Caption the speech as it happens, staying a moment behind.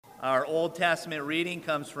Our Old Testament reading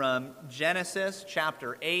comes from Genesis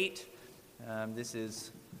chapter 8. This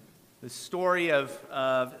is the story of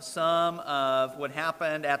some of what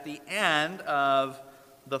happened at the end of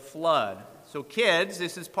the flood. So kids,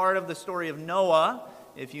 this is part of the story of Noah.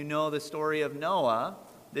 If you know the story of Noah,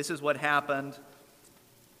 this is what happened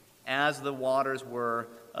as the waters were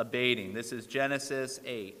abating. This is Genesis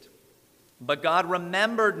 8. But God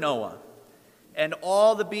remembered Noah and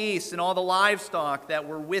all the beasts and all the livestock that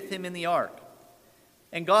were with him in the ark.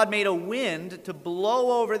 And God made a wind to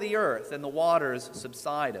blow over the earth, and the waters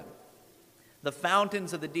subsided. The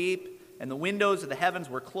fountains of the deep and the windows of the heavens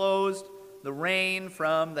were closed. The rain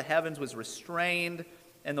from the heavens was restrained,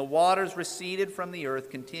 and the waters receded from the earth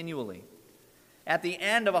continually. At the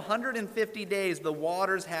end of 150 days, the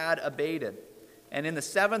waters had abated. And in the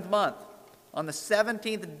 7th month, on the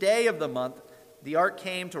 17th day of the month, the ark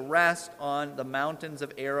came to rest on the mountains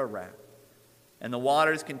of Ararat. And the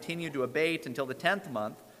waters continued to abate until the 10th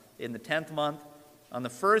month. In the 10th month, on the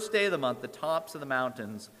first day of the month, the tops of the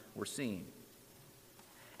mountains were seen.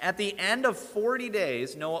 At the end of 40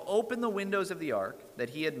 days, Noah opened the windows of the ark that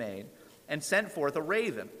he had made and sent forth a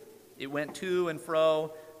raven. It went to and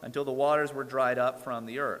fro until the waters were dried up from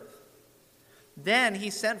the earth. Then he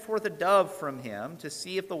sent forth a dove from him to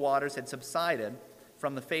see if the waters had subsided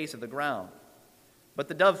from the face of the ground. But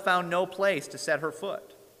the dove found no place to set her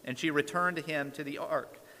foot, and she returned to him to the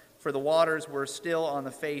ark, for the waters were still on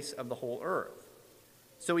the face of the whole earth.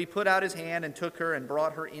 So he put out his hand and took her and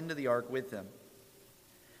brought her into the ark with him.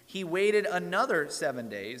 He waited another 7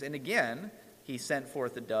 days, and again he sent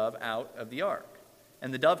forth the dove out of the ark.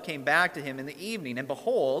 And the dove came back to him in the evening, and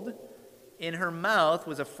behold, in her mouth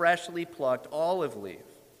was a freshly plucked olive leaf.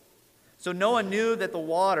 So Noah knew that the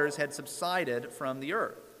waters had subsided from the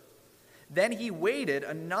earth. Then he waited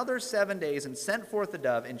another 7 days and sent forth the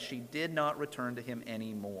dove, and she did not return to him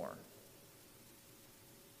any more.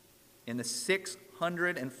 In the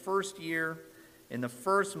 601st year, in the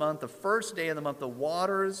 1st month, the first day of the month, the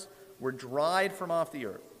waters were dried from off the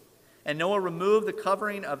earth. And Noah removed the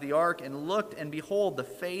covering of the ark and looked, and behold, the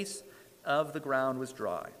face of the ground was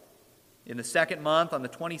dry. In the 2nd month, on the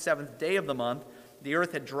 27th day of the month, the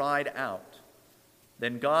earth had dried out.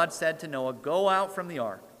 Then God said to Noah, "Go out from the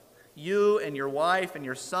ark, you and your wife and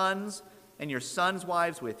your sons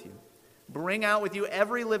wives with you. Bring out with you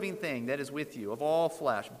every living thing that is with you, of all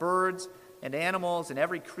flesh, birds and animals and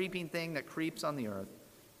every creeping thing that creeps on the earth,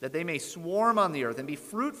 that they may swarm on the earth and be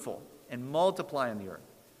fruitful and multiply on the earth."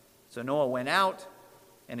 So Noah went out,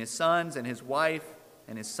 and his sons and his wife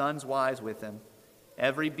and his sons' wives with him.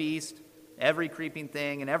 Every beast, every creeping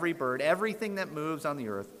thing, and every bird, everything that moves on the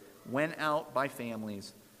earth, went out by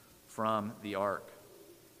families from the ark.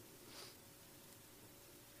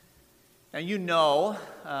 Now you know,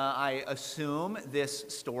 I assume,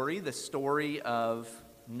 this story, the story of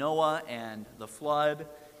Noah and the flood.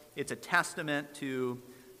 It's a testament to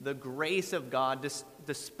the grace of God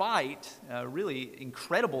despite really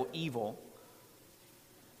incredible evil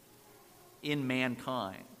in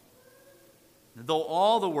mankind. Though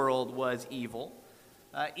all the world was evil,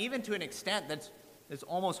 even to an extent that's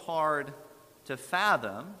almost hard to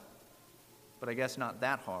fathom, but I guess not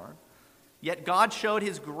that hard, yet God showed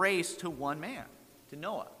his grace to one man, to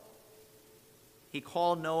Noah. He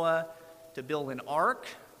called Noah to build an ark,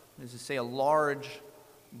 that is to say a large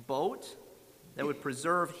boat that would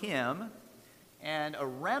preserve him and a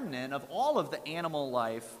remnant of all of the animal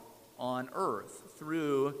life on earth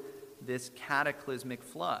through this cataclysmic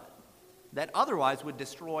flood that otherwise would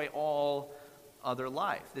destroy all other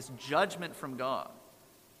life, this judgment from God.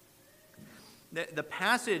 The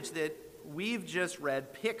passage that we've just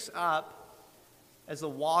read picks up as the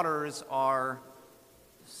waters are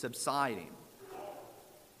subsiding.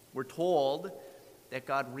 We're told that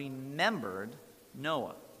God remembered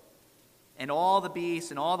Noah and all the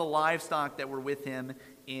beasts and all the livestock that were with him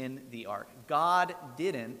in the ark. God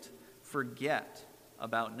didn't forget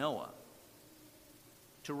about Noah.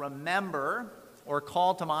 To remember or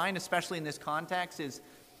call to mind, especially in this context, is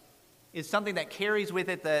something that carries with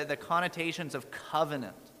it the connotations of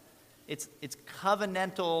covenant. It's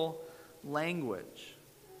covenantal language.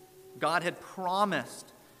 God had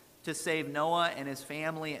promised to save Noah and his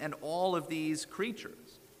family and all of these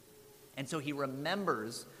creatures. And so he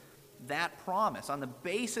remembers that promise. On the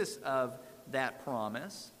basis of that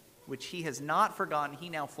promise, which he has not forgotten, he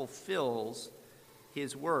now fulfills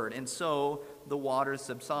his word. And so the waters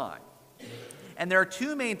subside. And there are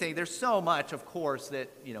two main things. There's so much, of course,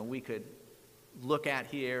 that we could look at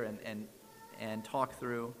here and talk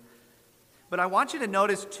through. But I want you to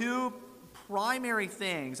notice two primary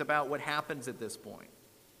things about what happens at this point.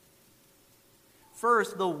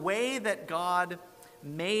 First, the way that God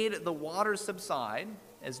made the waters subside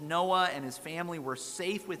as Noah and his family were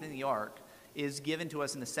safe within the ark is given to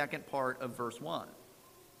us in the second part of verse 1.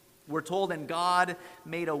 We're told, and God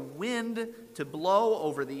made a wind to blow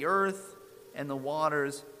over the earth, and the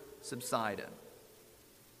waters subsided.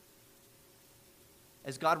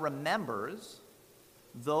 As God remembers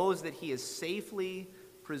those that he has safely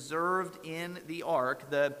preserved in the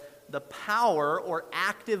ark, the power or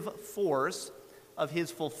active force of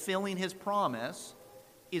his fulfilling his promise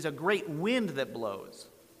is a great wind that blows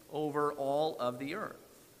over all of the earth.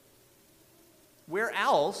 Where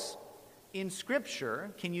else in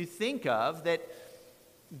Scripture can you think of that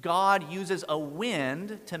God uses a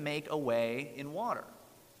wind to make a way in water?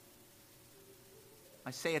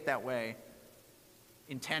 I say it that way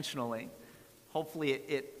intentionally. Hopefully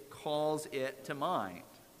it calls it to mind.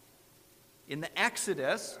 In the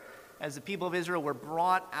Exodus, as the people of Israel were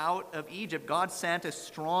brought out of Egypt, God sent a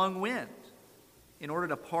strong wind in order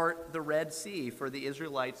to part the Red Sea for the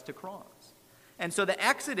Israelites to cross. And so the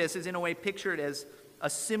Exodus is in a way pictured as a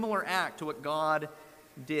similar act to what God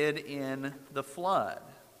did in the flood.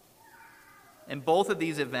 And both of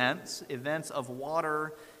these events of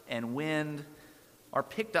water and wind, are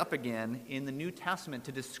picked up again in the New Testament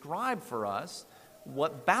to describe for us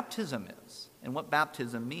what baptism is and what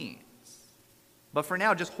baptism means. But for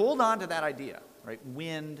now, just hold on to that idea, right?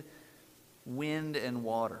 Wind and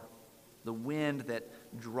water. The wind that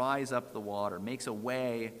dries up the water, makes a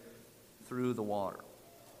way through the water.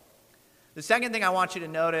 The second thing I want you to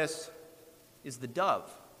notice is the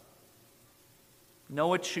dove.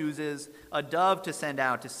 Noah chooses a dove to send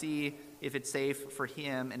out to see if it's safe for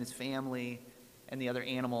him and his family and the other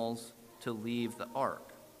animals to leave the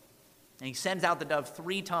ark. And he sends out the dove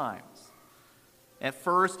 3 times. At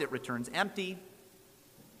first, it returns empty.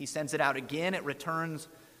 He sends it out again. It returns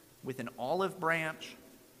with an olive branch.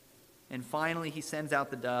 And finally, he sends out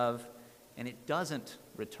the dove, and it doesn't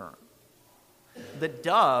return. The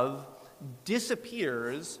dove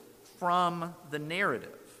disappears from the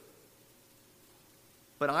narrative.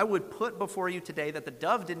 But I would put before you today that the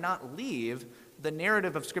dove did not leave the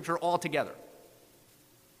narrative of Scripture altogether.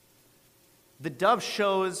 The dove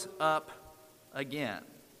shows up again,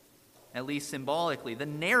 at least symbolically. The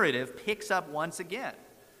narrative picks up once again.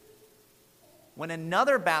 When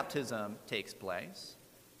another baptism takes place,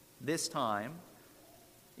 this time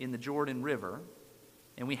in the Jordan River,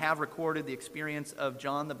 and we have recorded the experience of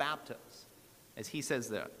John the Baptist, as he says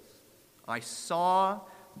this, "I saw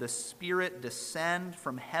the Spirit descend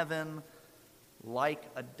from heaven like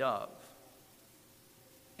a dove,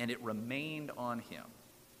 and it remained on him."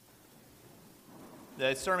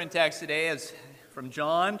 The sermon text today is from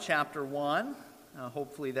John chapter 1.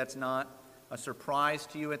 Hopefully that's not a surprise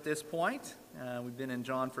to you at this point. We've been in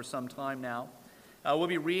John for some time now. We'll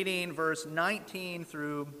be reading verse 19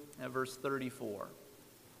 through verse 34.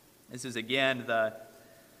 This is again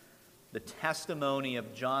the testimony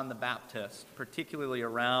of John the Baptist, particularly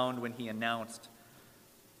around when he announced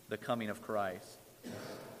the coming of Christ.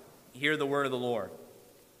 Hear the word of the Lord.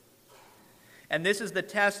 "And this is the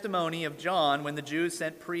testimony of John when the Jews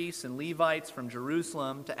sent priests and Levites from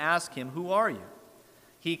Jerusalem to ask him, 'Who are you?'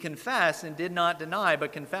 He confessed and did not deny,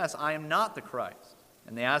 but confessed, 'I am not the Christ.'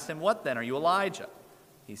 And they asked him, 'What then? Are you Elijah?'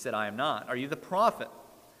 He said, 'I am not.' 'Are you the prophet?'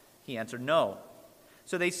 He answered, 'No.'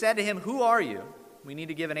 So they said to him, 'Who are you? We need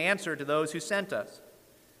to give an answer to those who sent us.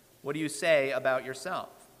 What do you say about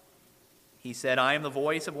yourself?' He said, 'I am the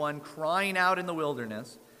voice of one crying out in the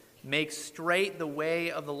wilderness, make straight the way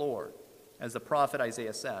of the Lord,' as the prophet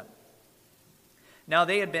Isaiah said." Now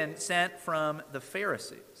they had been sent from the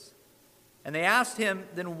Pharisees. And they asked him,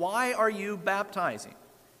 "Then why are you baptizing,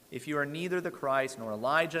 if you are neither the Christ, nor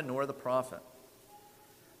Elijah, nor the prophet?"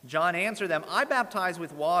 John answered them, "I baptize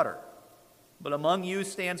with water, but among you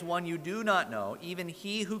stands one you do not know, even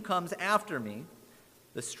he who comes after me,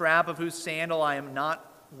 the strap of whose sandal I am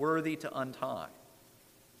not worthy to untie."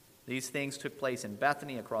 These things took place in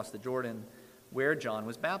Bethany across the Jordan, where John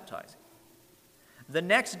was baptizing. The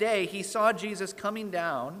next day he saw Jesus coming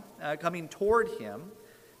toward him,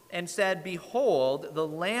 and said, "Behold, the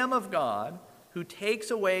Lamb of God, who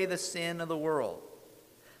takes away the sin of the world.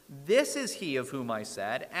 This is he of whom I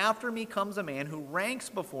said, 'After me comes a man who ranks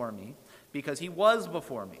before me, because he was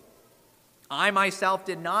before me.' I myself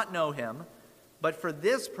did not know him, but for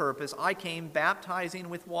this purpose I came baptizing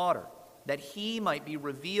with water, that he might be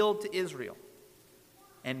revealed to Israel."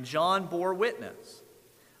 And John bore witness,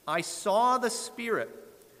 "I saw the Spirit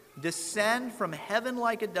descend from heaven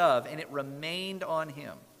like a dove, and it remained on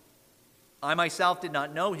him. I myself did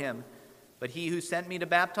not know him, But he who sent me to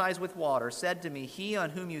baptize with water said to me, He on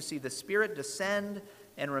whom you see the Spirit descend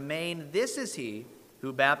and remain, this is he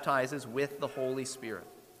who baptizes with the Holy Spirit.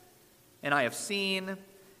 And I have seen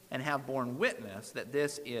and have borne witness that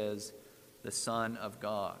this is the Son of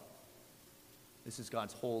God." This is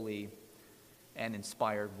God's holy and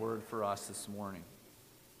inspired word for us this morning.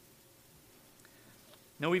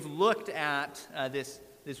 Now, we've looked at this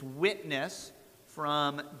witness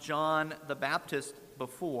from John the Baptist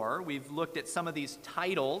before. We've looked at some of these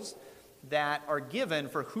titles that are given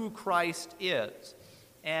for who Christ is.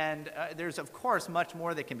 And there's, of course, much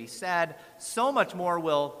more that can be said. So much more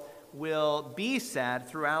will be said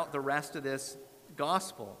throughout the rest of this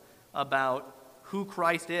gospel about who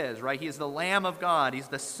Christ is, right? He is the Lamb of God. He's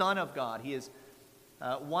the Son of God. He is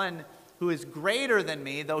one who is greater than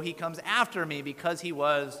me, though he comes after me because he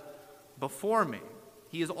was before me.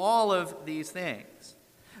 He is all of these things.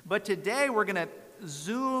 But today we're going to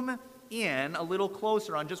zoom in a little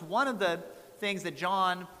closer on just one of the things that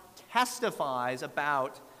John testifies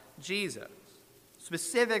about Jesus.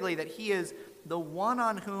 Specifically, that he is the one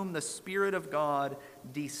on whom the Spirit of God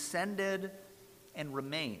descended and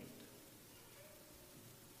remained.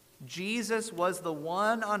 Jesus was the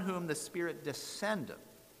one on whom the Spirit descended,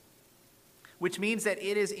 which means that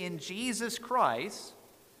it is in Jesus Christ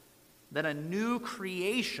that a new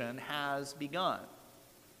creation has begun,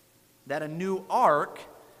 that a new ark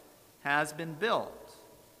has been built,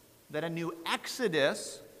 that a new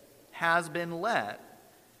exodus has been led,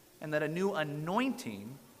 and that a new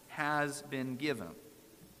anointing has been given.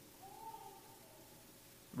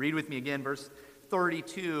 Read with me again, verse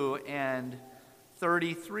 32 and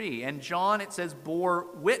 33. And John, it says, bore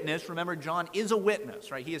witness. Remember, John is a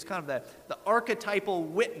witness, right? He is kind of the archetypal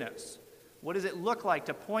witness. What does it look like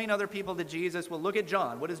to point other people to Jesus? Well, look at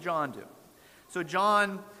John. What does John do? So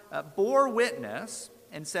John bore witness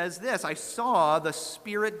and says this, "I saw the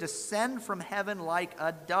Spirit descend from heaven like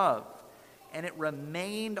a dove, and it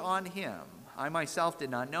remained on him. I myself did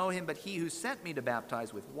not know him, but he who sent me to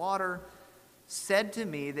baptize with water said to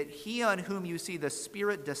me that he on whom you see the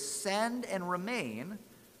Spirit descend and remain,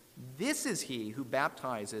 this is he who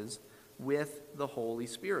baptizes with the Holy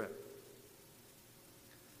Spirit."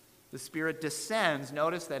 The Spirit descends.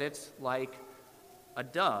 Notice that it's like a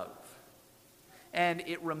dove. And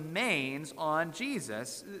it remains on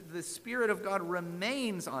Jesus. The Spirit of God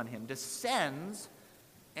remains on him, descends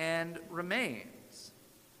and remains.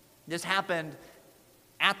 This happened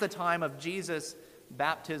at the time of Jesus'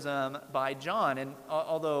 baptism by John. And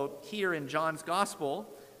although here in John's gospel,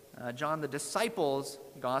 John the disciples'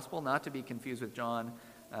 gospel, not to be confused with John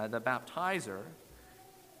the baptizer,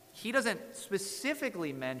 he doesn't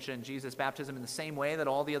specifically mention Jesus' baptism in the same way that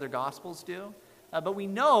all the other gospels do. But we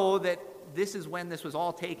know that this is when this was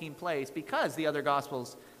all taking place because the other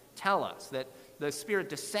gospels tell us that the Spirit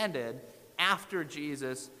descended after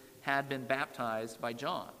Jesus had been baptized by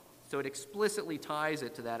John. So it explicitly ties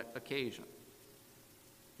it to that occasion.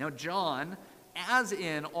 Now, John, as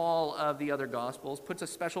in all of the other Gospels, puts a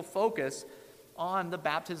special focus on the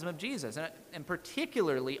baptism of Jesus, and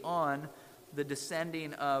particularly on the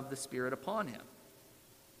descending of the Spirit upon him.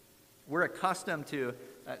 We're accustomed to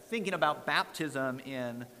thinking about baptism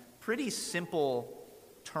in pretty simple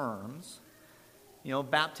terms. You know,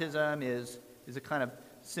 baptism is a kind of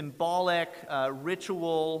symbolic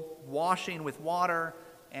ritual washing with water,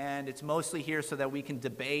 and it's mostly here so that we can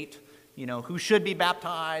debate who should be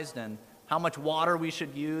baptized and how much water we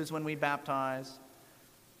should use when we baptize.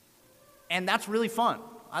 And that's really fun.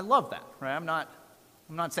 I love that, right? I'm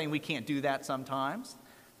not saying we can't do that sometimes.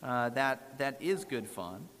 That is good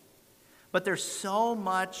fun. But there's so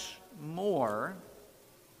much more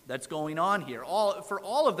that's going on here. For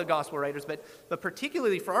all of the gospel writers, but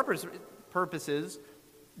particularly for our purposes,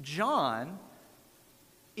 John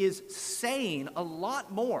is saying a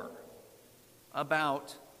lot more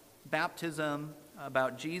about baptism,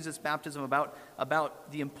 about Jesus' baptism,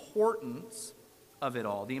 about the importance of it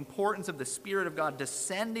all, the importance of the Spirit of God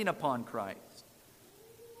descending upon Christ.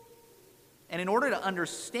 And in order to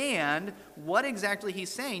understand what exactly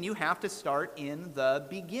he's saying, you have to start in the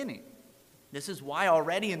beginning. This is why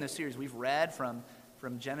already in this series we've read from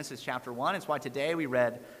Genesis chapter 1. It's why today we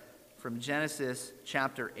read from Genesis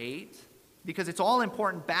chapter 8, because it's all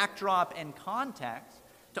important backdrop and context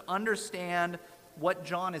to understand what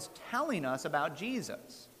John is telling us about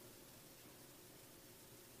Jesus.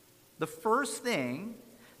 The first thing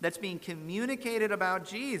that's being communicated about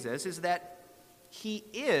Jesus is that he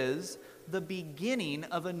is the beginning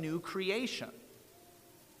of a new creation.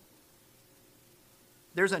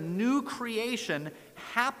 There's a new creation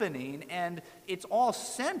happening, and it's all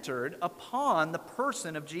centered upon the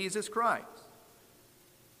person of Jesus Christ.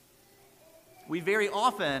 We very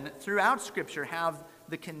often, throughout Scripture, have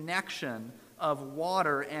the connection of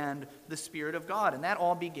water and the Spirit of God, and that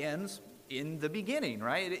all begins in the beginning,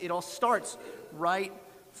 right? It all starts right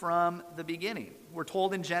from the beginning. We're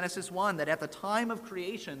told in Genesis 1 that at the time of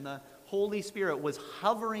creation, the Holy Spirit was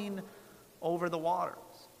hovering over the waters.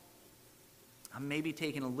 I'm maybe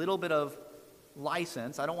taking a little bit of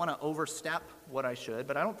license. I don't want to overstep what I should,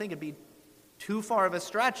 but I don't think it'd be too far of a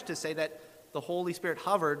stretch to say that the Holy Spirit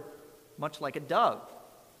hovered much like a dove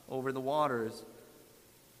over the waters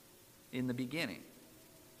in the beginning.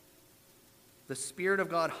 The Spirit of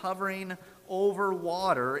God hovering over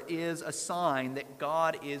water is a sign that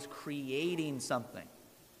God is creating something.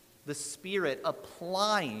 The Spirit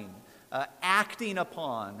applying, acting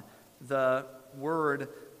upon the Word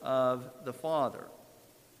of the Father.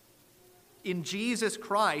 In Jesus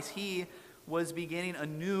Christ, He was beginning a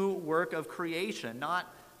new work of creation, not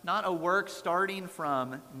a work starting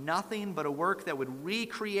from nothing, but a work that would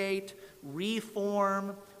recreate,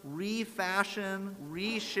 reform, refashion,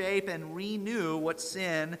 reshape, and renew what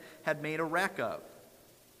sin had made a wreck of.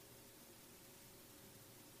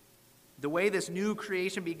 The way this new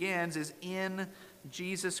creation begins is in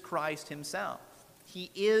Jesus Christ Himself. He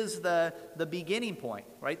is the beginning point,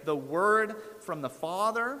 right? The Word from the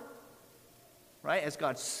Father, right? As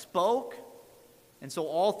God spoke, and so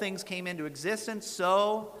all things came into existence,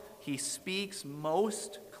 so He speaks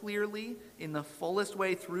most clearly in the fullest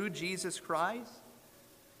way through Jesus Christ.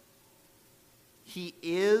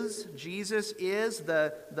 Jesus is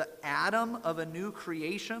the Adam of a new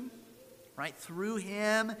creation, right? Through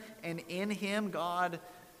Him and in Him, God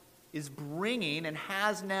is bringing and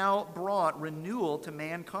has now brought renewal to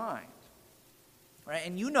mankind. Right?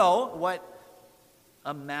 And you know what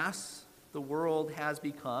a mess the world has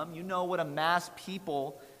become. You know what a mess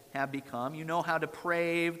people have become. You know how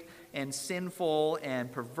depraved and sinful and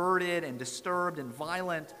perverted and disturbed and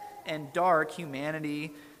violent and dark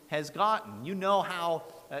humanity has gotten. You know how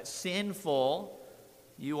sinful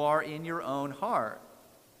you are in your own heart.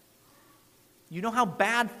 You know how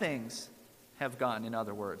bad things have gotten, in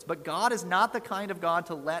other words. But God is not the kind of God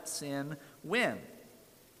to let sin win.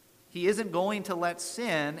 He isn't going to let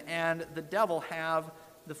sin and the devil have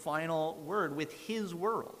the final word with His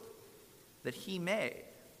world that He made.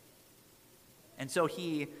 And so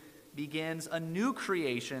He begins a new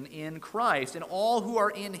creation in Christ, and all who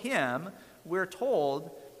are in Him, we're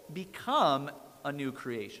told, become a new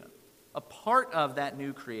creation, a part of that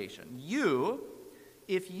new creation. You,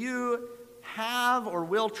 if you have or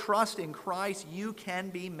will trust in Christ, you can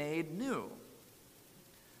be made new.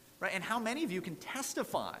 Right? And how many of you can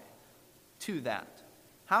testify to that?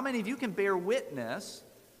 How many of you can bear witness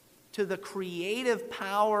to the creative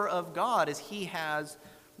power of God as He has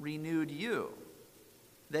renewed you?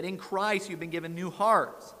 That in Christ you've been given new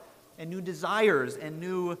hearts and new desires and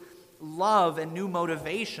new love and new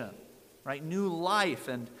motivation, right? New life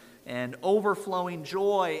and overflowing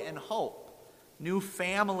joy and hope. New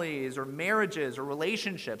families or marriages or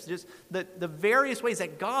relationships. Just the various ways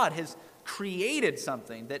that God has created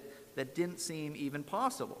something that didn't seem even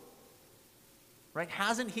possible. Right?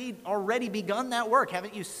 Hasn't He already begun that work?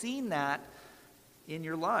 Haven't you seen that in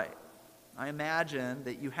your life? I imagine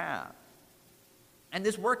that you have. And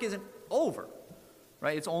this work isn't over,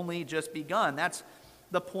 right? It's only just begun. That's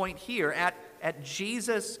the point here. At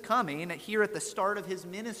Jesus' coming, here at the start of His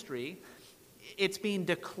ministry, it's being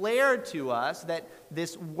declared to us that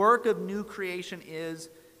this work of new creation is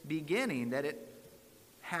beginning, that it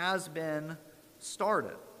has been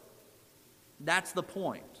started. That's the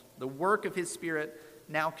point. The work of His Spirit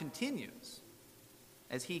now continues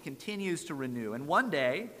as He continues to renew. And one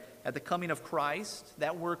day, at the coming of Christ,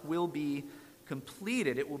 that work will be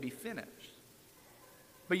completed. It will be finished.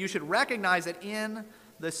 But you should recognize that in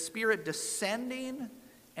the Spirit descending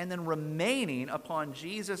and then remaining upon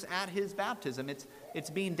Jesus at His baptism, it's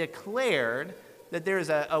being declared that there is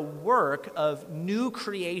a work of new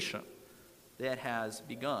creation that has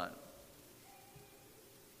begun.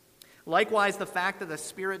 Likewise, the fact that the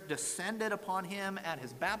Spirit descended upon Him at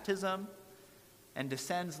His baptism and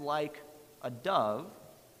descends like a dove,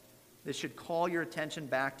 this should call your attention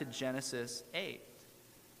back to Genesis 8.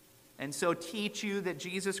 And so teach you that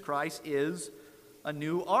Jesus Christ is a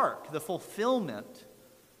new ark, the fulfillment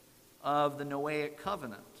of the Noahic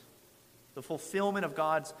covenant, the fulfillment of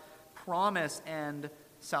God's promise and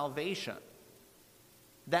salvation,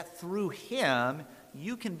 that through Him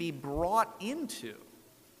you can be brought into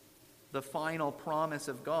the final promise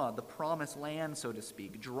of God, the promised land, so to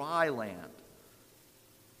speak, dry land,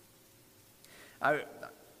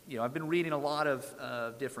 I've been reading a lot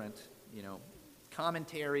of different,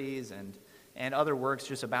 commentaries and other works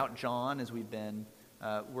just about John as we've been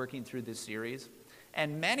working through this series.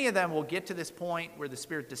 And many of them will get to this point where the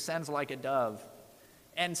Spirit descends like a dove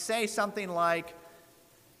and say something like,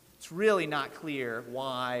 it's really not clear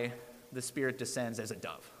why the Spirit descends as a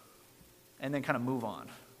dove, and then kind of move on,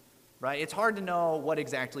 right? It's hard to know what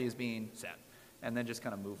exactly is being said, and then just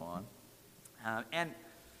kind of move on.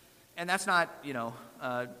 And that's not,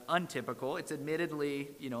 untypical. It's admittedly,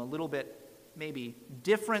 a little bit maybe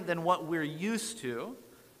different than what we're used to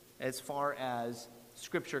as far as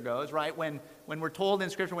Scripture goes, right? When we're told in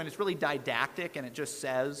Scripture, when it's really didactic and it just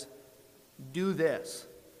says, do this,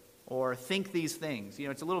 or think these things,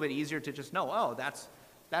 it's a little bit easier to just know, oh,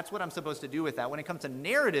 that's what I'm supposed to do with that. When it comes to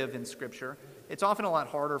narrative in Scripture, it's often a lot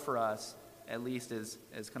harder for us, at least as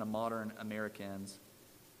kind of modern Americans,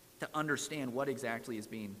 to understand what exactly is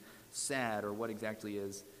being said or what exactly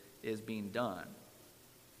is being done.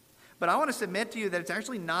 But I want to submit to you that it's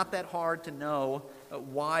actually not that hard to know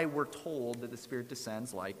why we're told that the Spirit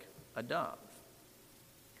descends like a dove.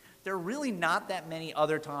 There are really not that many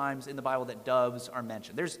other times in the Bible that doves are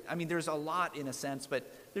mentioned. There's a lot in a sense,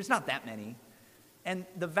 but there's not that many. And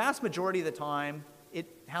the vast majority of the time, it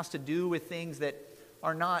has to do with things that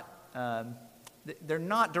are not, they're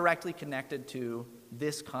not directly connected to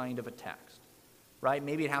this kind of a text, right?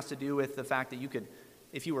 Maybe it has to do with the fact that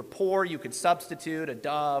if you were poor, you could substitute a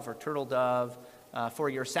dove or turtle dove for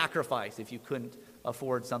your sacrifice if you couldn't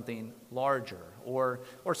afford something larger. Or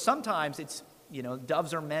sometimes it's,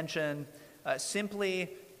 doves are mentioned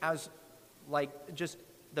simply as like just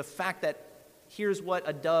the fact that here's what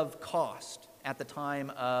a dove cost at the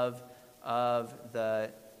time of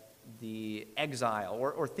the exile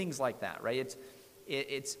or things like that, right?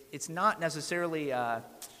 It's not necessarily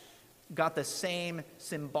got the same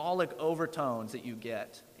symbolic overtones that you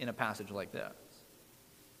get in a passage like this.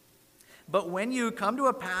 But when you come to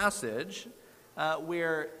a passage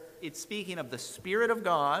where it's speaking of the Spirit of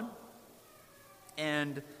God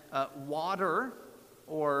and water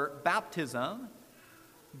or baptism,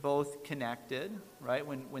 both connected, right?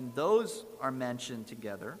 When those are mentioned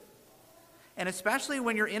together, and especially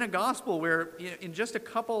when you're in a gospel where in just a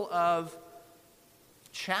couple of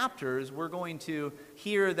chapters we're going to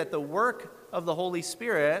hear that the work of the Holy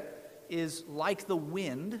Spirit is like the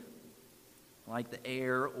wind, like the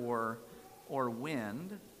air or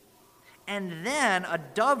wind, and then a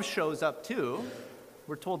dove shows up too.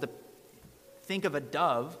 We're told to think of a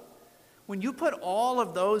dove. When you put all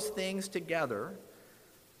of those things together,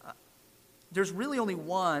 there's really only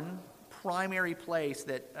one primary place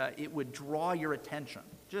that it would draw your attention,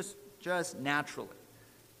 just naturally,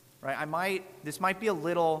 right? This might be a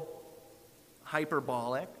little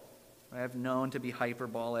hyperbolic. I have known to be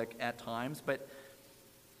hyperbolic at times, but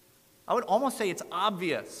I would almost say it's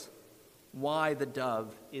obvious why the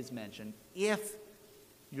dove is mentioned if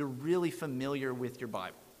you're really familiar with your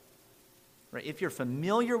Bible, right? If you're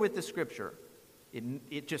familiar with the Scripture,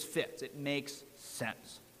 it just fits. It makes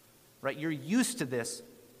sense. Right? You're used to this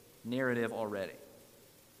narrative already.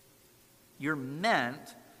 You're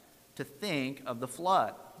meant to think of the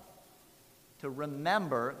flood, to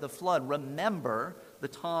remember the flood, remember the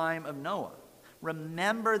time of Noah,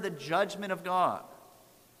 remember the judgment of God.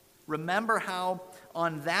 Remember how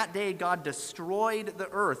on that day God destroyed the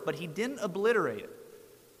earth, but he didn't obliterate it.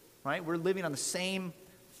 Right? We're living on the same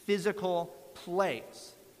physical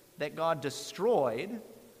place that God destroyed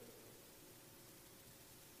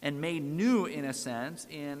and made new, in a sense,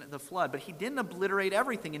 in the flood. But he didn't obliterate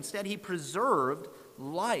everything. Instead, he preserved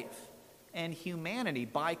life and humanity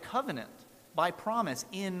by covenant, by promise,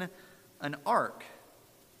 in an ark.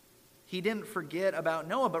 He didn't forget about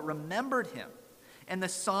Noah, but remembered him. And the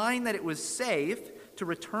sign that it was safe to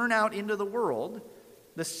return out into the world,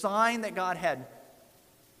 the sign that God had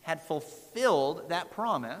fulfilled that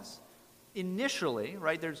promise initially,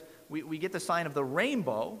 right? We get the sign of the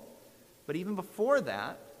rainbow, but even before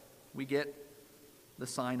that, we get the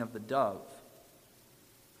sign of the dove.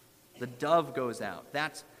 The dove goes out.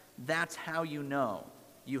 That's how you know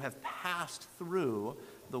you have passed through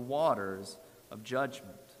the waters of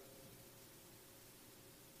judgment.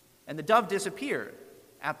 And the dove disappeared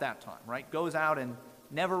at that time, right? Goes out and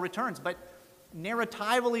never returns. But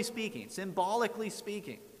narratively speaking, symbolically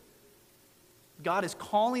speaking, God is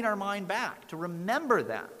calling our mind back to remember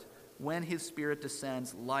that when his Spirit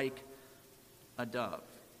descends like a dove.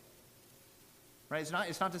 Right?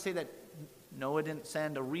 It's not to say that Noah didn't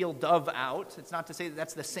send a real dove out. It's not to say that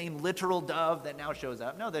that's the same literal dove that now shows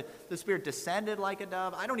up. No, the Spirit descended like a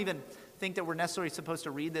dove. I don't even think that we're necessarily supposed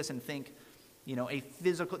to read this and think a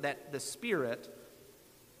physical, that the Spirit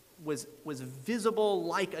was visible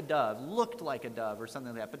like a dove, looked like a dove or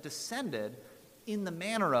something like that, but descended in the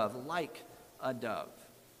manner of like a dove.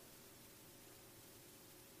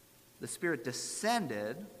 The Spirit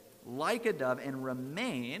descended like a dove and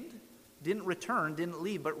remained, didn't return, didn't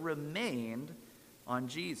leave, but remained on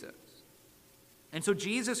Jesus. And so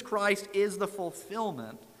Jesus Christ is the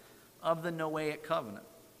fulfillment of the Noahic covenant.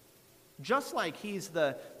 Just like he's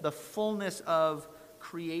the fullness of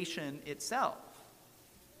creation itself.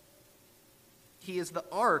 He is the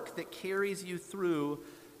ark that carries you through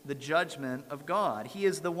the judgment of God. He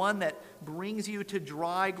is the one that brings you to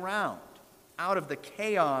dry ground, out of the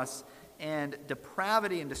chaos and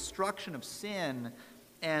depravity and destruction of sin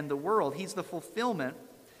and the world. He's the fulfillment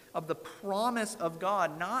of the promise of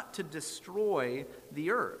God not to destroy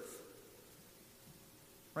the earth.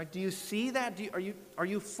 Right? Do you see that? Are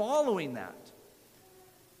you following that?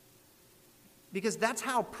 Because that's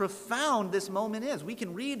how profound this moment is. We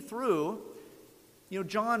can read through,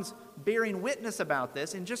 John's bearing witness about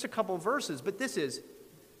this in just a couple verses, but this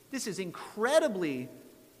is incredibly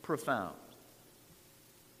profound.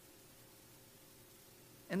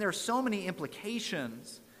 And there are so many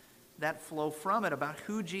implications that flow from it about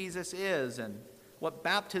who Jesus is and what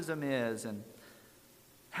baptism is and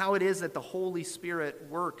how it is that the Holy Spirit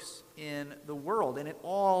works in the world. And it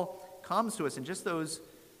all comes to us in just those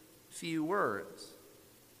few words.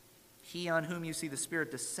 He on whom you see the Spirit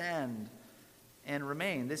descend and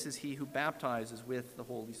remain. This is he who baptizes with the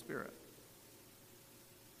Holy Spirit.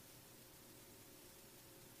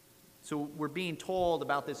 So we're being told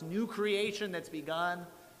about this new creation that's begun,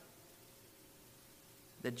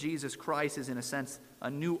 that Jesus Christ is, in a sense, a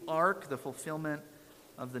new ark, the fulfillment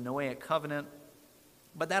of the Noahic covenant.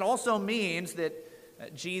 But that also means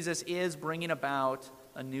that Jesus is bringing about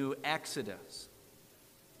a new exodus.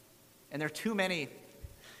 And there are too many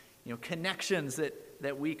connections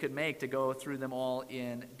that we could make to go through them all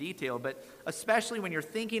in detail. But especially when you're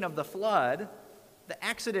thinking of the flood, the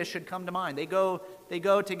exodus should come to mind. They go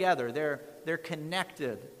together. They're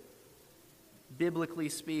connected, biblically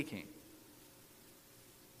speaking.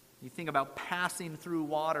 You think about passing through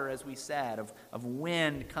water, as we said, of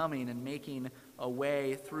wind coming and making a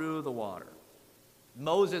way through the water.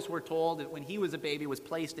 Moses, we're told, that when he was a baby, was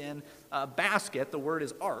placed in a basket. The word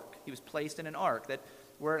is ark. He was placed in an ark. That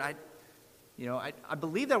word, I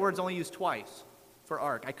believe that word's only used twice for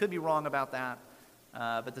ark. I could be wrong about that.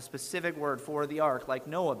 But the specific word for the ark, like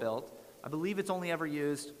Noah built, I believe it's only ever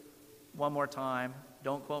used one more time.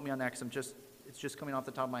 Don't quote me on that because it's just coming off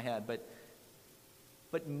the top of my head.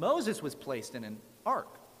 But Moses was placed in an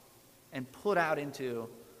ark and put out into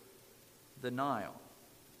the Nile.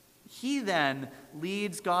 He then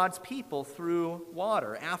leads God's people through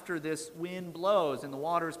water after this wind blows and the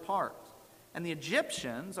waters part. And the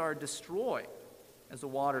Egyptians are destroyed as the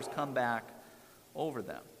waters come back over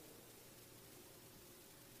them.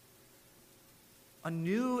 A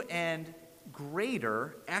new and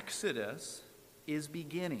greater exodus is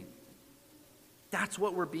beginning. That's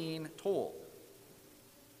what we're being told.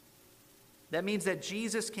 That means that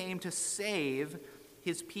Jesus came to save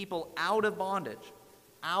his people out of bondage,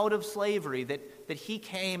 out of slavery, that he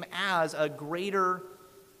came as a greater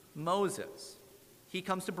Moses. He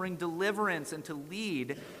comes to bring deliverance and to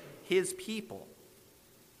lead his people,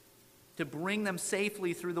 to bring them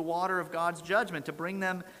safely through the water of God's judgment, to bring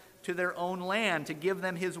them to their own land, to give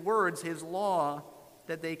them his words, his law,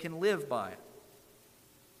 that they can live by.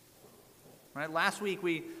 Right? Last week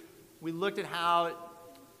we looked at how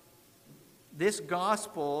this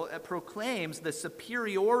gospel proclaims the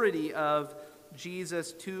superiority of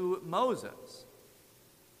Jesus to Moses.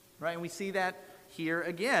 Right? And we see that here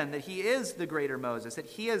again, that he is the greater Moses, that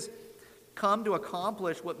he has come to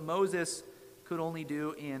accomplish what Moses could only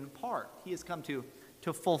do in part. He has come to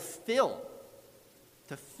fulfill,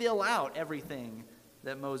 to fill out everything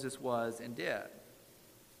that Moses was and did.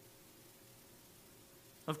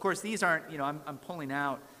 Of course, these aren't, I'm pulling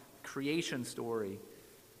out creation story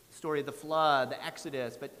of the flood, the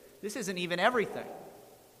Exodus, but this isn't even everything.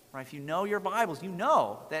 Right? If you know your Bibles, you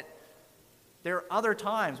know that there are other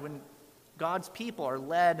times when God's people are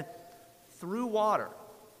led through water,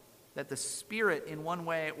 that the Spirit in one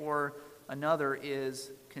way or another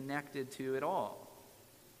is connected to it all.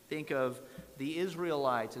 Think of the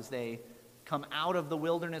Israelites as they come out of the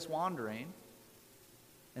wilderness wandering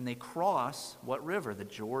and they cross what river? The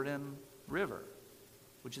Jordan River,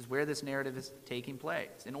 which is where this narrative is taking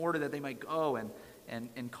place, in order that they might go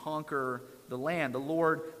and conquer the land, the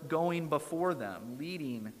Lord going before them,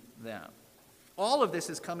 leading them. All of this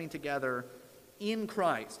is coming together in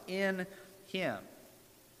Christ, in him.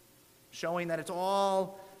 showing that it's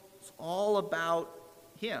all about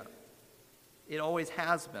him. It always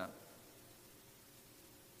has been.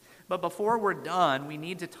 But before we're done, we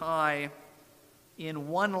need to tie in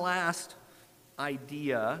one last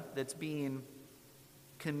idea that's being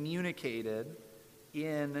communicated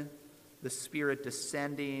in the Spirit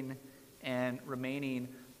descending and remaining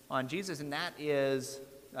on Jesus, and that is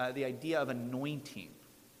the idea of anointing.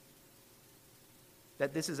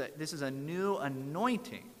 That this is a new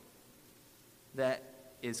anointing that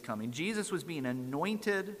is coming. Jesus was being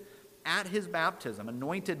anointed at his baptism,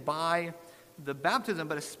 anointed by the baptism,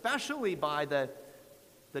 but especially by the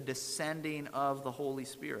descending of the Holy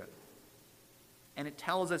Spirit. And it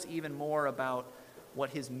tells us even more about what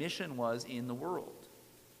his mission was in the world.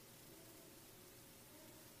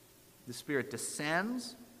 The Spirit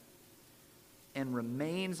descends and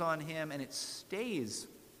remains on him, and it stays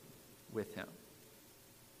with him.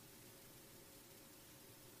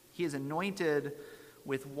 He is anointed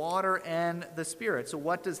with water and the Spirit. So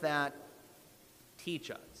what does that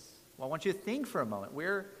teach us? Well, I want you to think for a moment.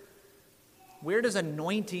 Where does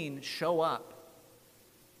anointing show up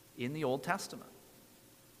in the Old Testament?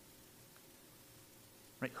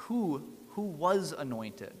 Right? Who was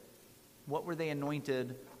anointed? What were they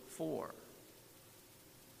anointed for?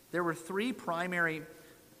 There were three primary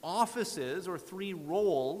offices or three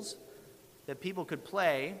roles that people could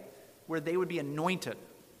play where they would be anointed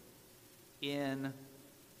in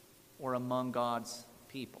or among God's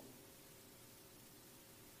people.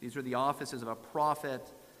 These are the offices of a prophet,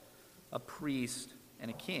 a priest,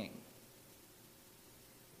 and a king.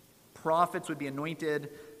 Prophets would be anointed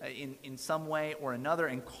in some way or another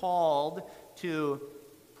and called to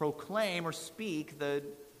proclaim or speak the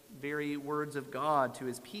very words of God to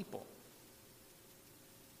his people.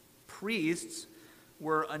 Priests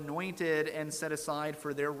were anointed and set aside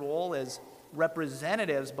for their role as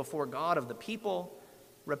representatives before God of the people,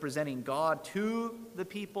 representing God to the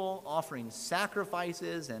people, offering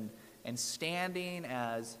sacrifices and standing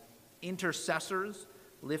as intercessors,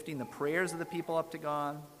 lifting the prayers of the people up to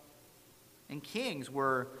God. And kings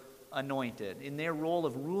were anointed in their role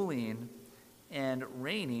of ruling and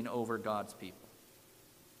reigning over God's people.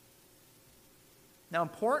 Now,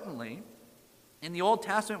 importantly, in the Old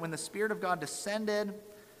Testament, when the Spirit of God descended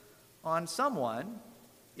on someone,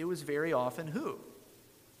 it was very often who?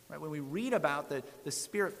 Right? When we read about the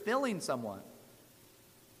Spirit filling someone,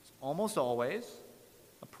 it's almost always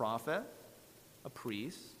a prophet, a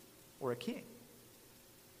priest, or a king.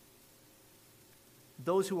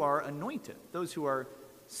 Those who are anointed, those who are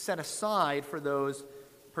set aside for those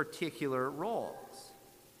particular roles.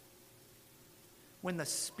 When the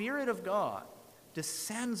Spirit of God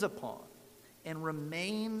descends upon and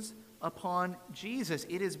remains upon Jesus,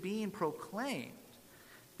 it is being proclaimed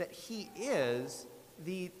that he is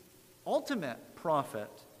the ultimate prophet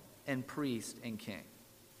and priest and king.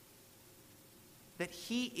 That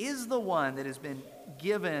he is the one that has been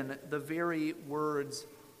given the very words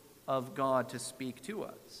of God to speak to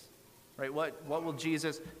us. Right? What will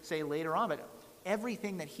Jesus say later on? But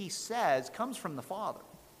everything that he says comes from the Father.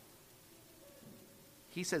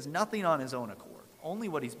 He says nothing on his own accord, only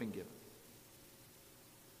what he's been given.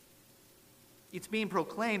 It's being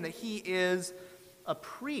proclaimed that he is a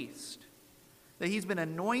priest, that he's been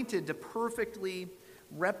anointed to perfectly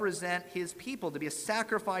represent his people, to be a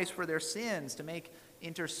sacrifice for their sins, to make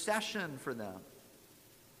intercession for them.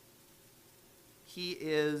 He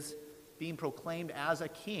is being proclaimed as a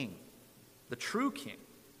king, the true king,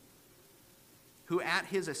 who at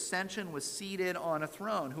his ascension was seated on a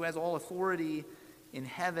throne, who has all authority in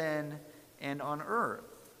heaven and on earth,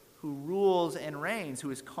 who rules and reigns,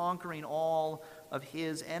 who is conquering all of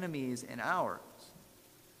his enemies and ours.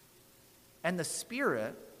 And the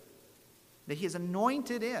Spirit that he is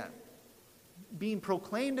anointed in, being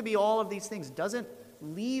proclaimed to be all of these things, doesn't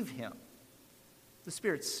leave him. The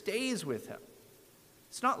Spirit stays with him.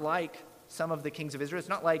 It's not like some of the kings of Israel. It's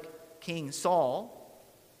not like King Saul,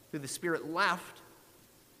 who the Spirit left.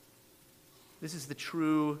 This is the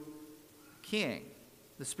true king.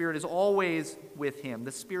 The Spirit is always with him.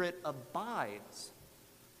 The Spirit abides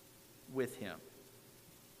with him.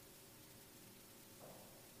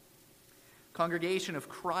 Congregation of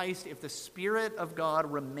Christ, if the Spirit of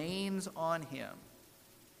God remains on him,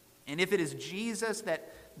 and if it is Jesus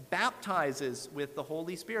that baptizes with the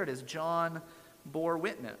Holy Spirit, as John bore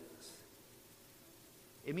witness,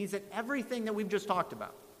 it means that everything that we've just talked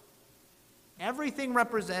about, everything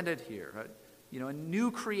represented here, a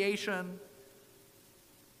new creation,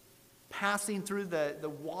 passing through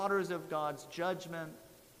the waters of God's judgment,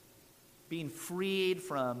 being freed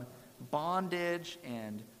from bondage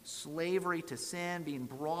and slavery to sin, being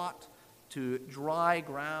brought to dry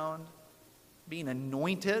ground, being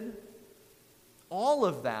anointed, all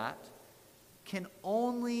of that can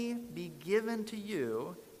only be given to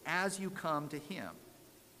you as you come to him.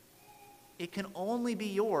 It can only be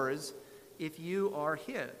yours if you are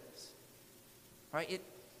his. Right?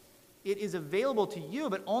 It is available to you,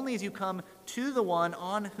 but only as you come to the one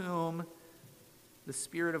on whom the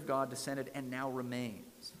Spirit of God descended and now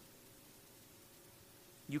remains.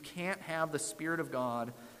 You can't have the Spirit of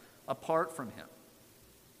God apart from him.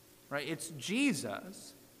 Right? It's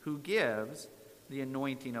Jesus who gives the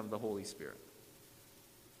anointing of the Holy Spirit.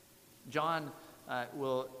 John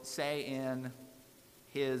will say in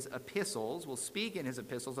his epistles, will speak in his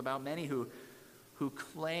epistles about many who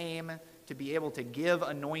claim to be able to give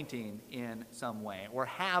anointing in some way or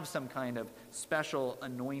have some kind of special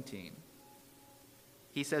anointing.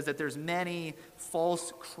 He says that there's many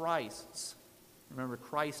false Christs. Remember,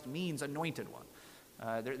 Christ means anointed one.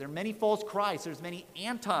 There are many false Christs. There's many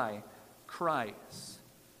anti-Christs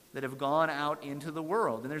that have gone out into the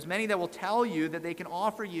world. And there's many that will tell you that they can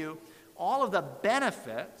offer you all of the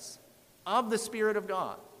benefits of the Spirit of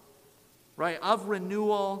God, right? Of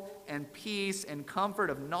renewal and peace and comfort,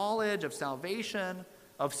 of knowledge, of salvation,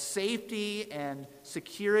 of safety and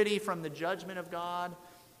security from the judgment of God.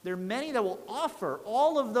 There are many that will offer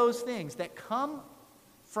all of those things that come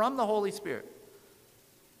from the Holy Spirit.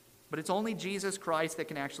 But it's only Jesus Christ that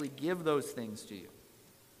can actually give those things to you.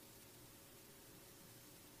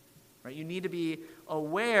 Right? You need to be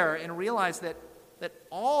aware and realize that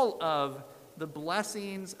all of the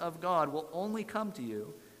blessings of God will only come to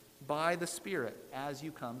you by the Spirit as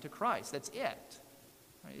you come to Christ. That's it.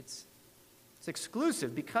 Right? It's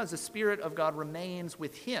exclusive because the Spirit of God remains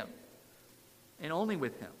with him and only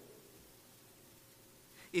with him.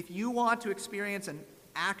 If you want to experience an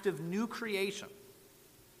act of new creation,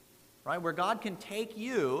 right, where God can take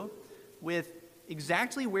you with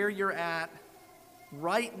exactly where you're at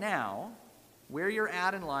right now, where you're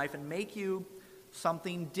at in life, and make you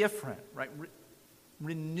something different, right?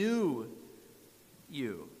 Renew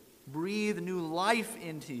you, breathe new life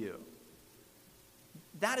into you.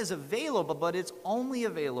 That is available, but it's only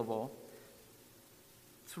available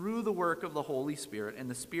through the work of the Holy Spirit, and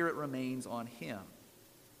the Spirit remains on him.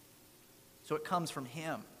 So it comes from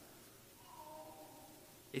him.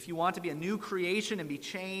 If you want to be a new creation and be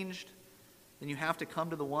changed, then you have to come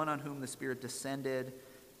to the one on whom the Spirit descended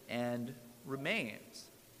and remains.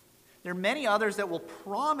 There are many others that will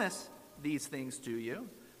promise these things to you,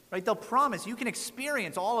 right? They'll promise you can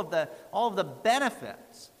experience all of the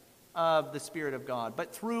benefits of the Spirit of God,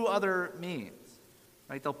 but through other means,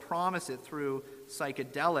 right? They'll promise it through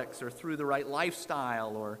psychedelics or through the right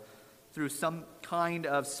lifestyle or through some kind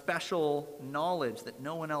of special knowledge that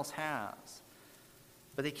no one else has.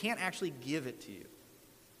 But they can't actually give it to you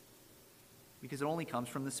because it only comes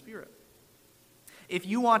from the Spirit. If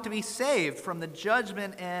you want to be saved from the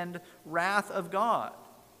judgment and wrath of God,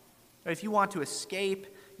 or if you want to escape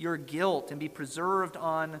your guilt and be preserved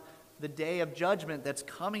on the day of judgment that's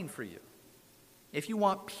coming for you, if you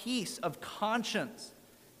want peace of conscience,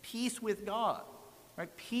 peace with God,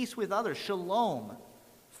 right? Peace with others, shalom,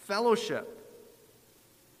 fellowship,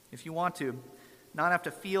 if you want to not have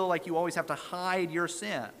to feel like you always have to hide your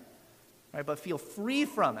sin, right? But feel free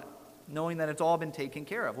from it, knowing that it's all been taken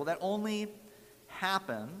care of. Well, that only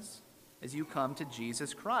happens as you come to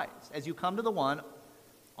Jesus Christ, as you come to the one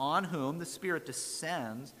on whom the Spirit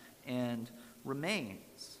descends and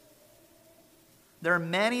remains. There are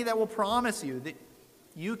many that will promise you that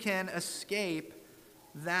you can escape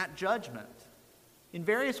that judgment in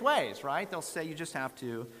various ways, right? They'll say you just have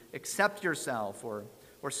to accept yourself or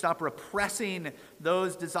stop repressing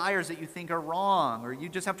those desires that you think are wrong, or you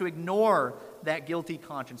just have to ignore that guilty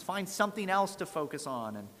conscience. Find something else to focus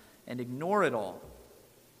on and ignore it all,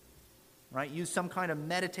 right? Use some kind of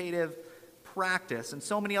meditative practice and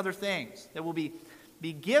so many other things that will be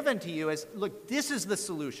given to you as, look, this is the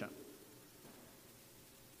solution.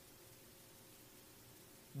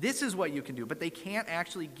 This is what you can do, but they can't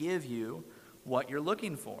actually give you what you're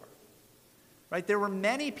looking for, right? There were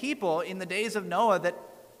many people in the days of Noah that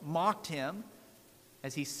mocked him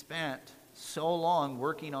as he spent so long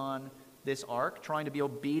working on this ark, trying to be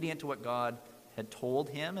obedient to what God had told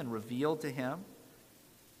him and revealed to him.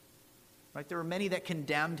 Right? There were many that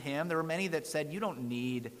condemned him. There were many that said, you don't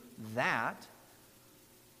need that.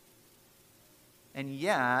 And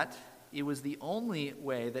yet, it was the only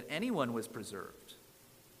way that anyone was preserved.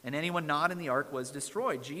 And anyone not in the ark was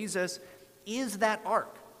destroyed. Jesus is that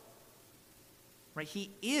ark. Right? He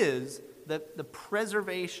is the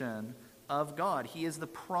preservation of God. He is the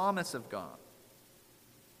promise of God.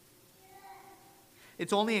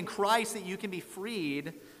 It's only in Christ that you can be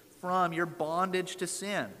freed from your bondage to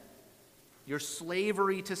sin, your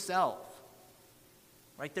slavery to self.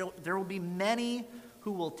 Right? There will be many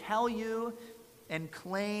who will tell you and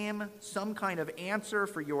claim some kind of answer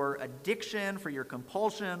for your addiction, for your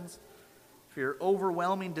compulsions, for your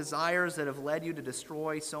overwhelming desires that have led you to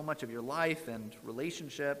destroy so much of your life and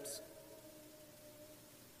relationships.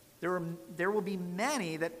 There will be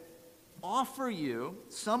many that offer you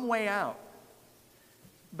some way out.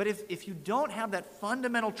 But if you don't have that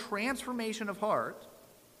fundamental transformation of heart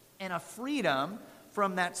and a freedom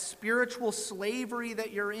from that spiritual slavery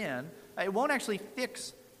that you're in, it won't actually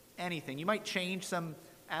fix anything. You might change some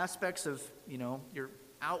aspects of, your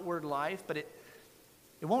outward life, but it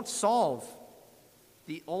won't solve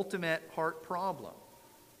the ultimate heart problem.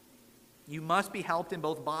 You must be helped in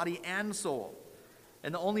both body and soul.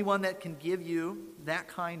 And the only one that can give you that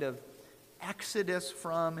kind of exodus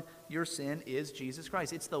from your sin is Jesus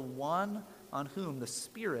Christ. It's the one on whom the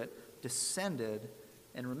Spirit descended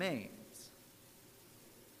and remains.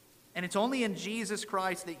 And it's only in Jesus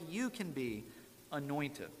Christ that you can be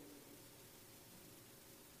anointed.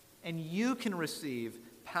 And you can receive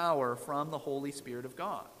power from the Holy Spirit of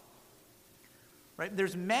God. Right?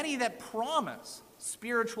 There's many that promise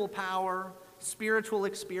spiritual power, spiritual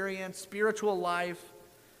experience, spiritual life,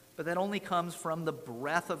 but that only comes from the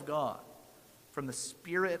breath of God, from the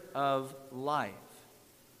Spirit of life,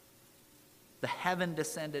 the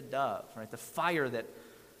heaven-descended dove, right? The fire that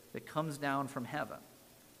comes down from heaven.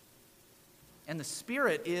 And the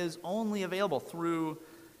Spirit is only available through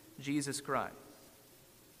Jesus Christ.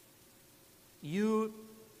 You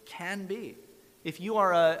can be. If you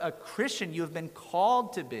are a Christian, you have been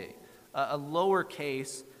called to be a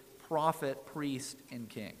lowercase prophet, priest, and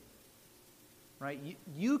king. Right?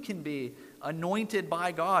 You can be anointed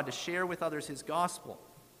by God to share with others his gospel,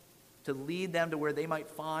 to lead them to where they might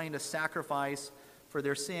find a sacrifice for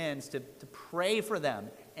their sins, to pray for them,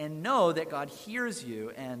 and know that God hears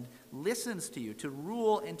you and listens to you, to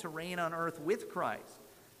rule and to reign on earth with Christ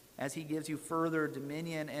as he gives you further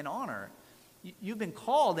dominion and honor. You've been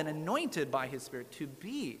called and anointed by his Spirit to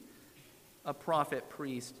be a prophet,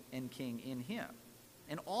 priest, and king in him.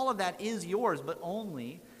 And all of that is yours, but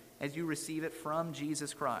only as you receive it from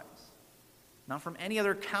Jesus Christ, not from any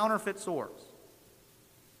other counterfeit source,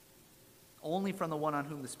 only from the one on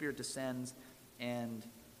whom the Spirit descends and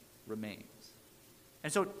remains.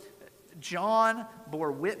 And so John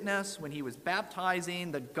bore witness when he was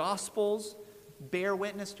baptizing. The Gospels bear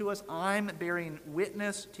witness to us. I'm bearing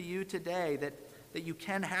witness to you today that you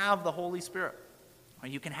can have the Holy Spirit. Or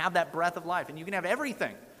you can have that breath of life. And you can have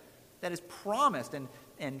everything that is promised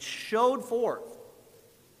and showed forth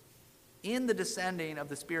in the descending of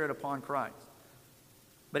the Spirit upon Christ.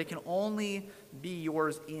 But it can only be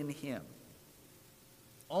yours in him.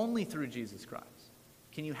 Only through Jesus Christ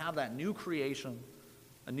can you have that new creation,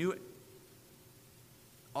 a new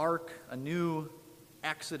ark, a new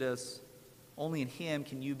exodus. Only in him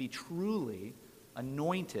can you be truly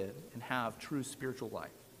anointed and have true spiritual life.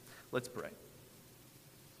 Let's pray.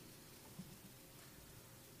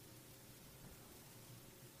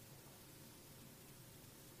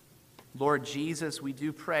 Lord Jesus, we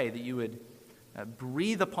do pray that you would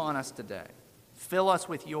breathe upon us today. Fill us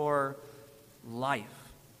with your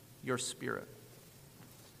life, your Spirit.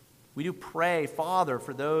 We do pray, Father,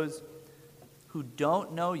 for those who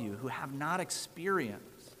don't know you, who have not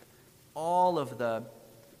experienced all of the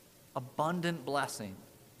abundant blessing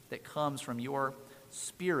that comes from your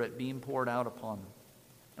Spirit being poured out upon them.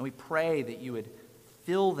 And we pray that you would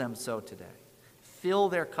fill them so today. Fill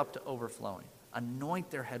their cup to overflowing. Anoint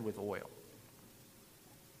their head with oil.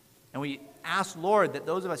 And we ask, Lord, that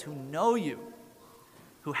those of us who know you,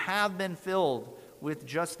 who have been filled with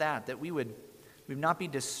just that we would not be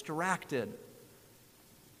distracted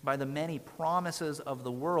by the many promises of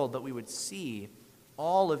the world, but we would see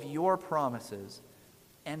all of your promises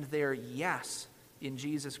and their yes in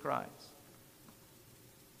Jesus Christ.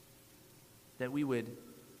 That we would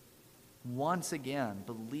once again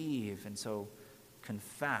believe and so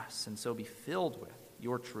confess and so be filled with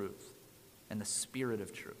your truth and the Spirit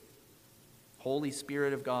of truth. Holy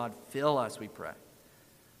Spirit of God, fill us, we pray,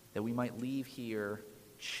 that we might leave here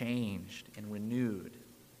changed and renewed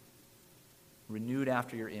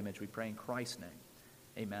after your image. We pray in Christ's name.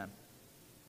 Amen.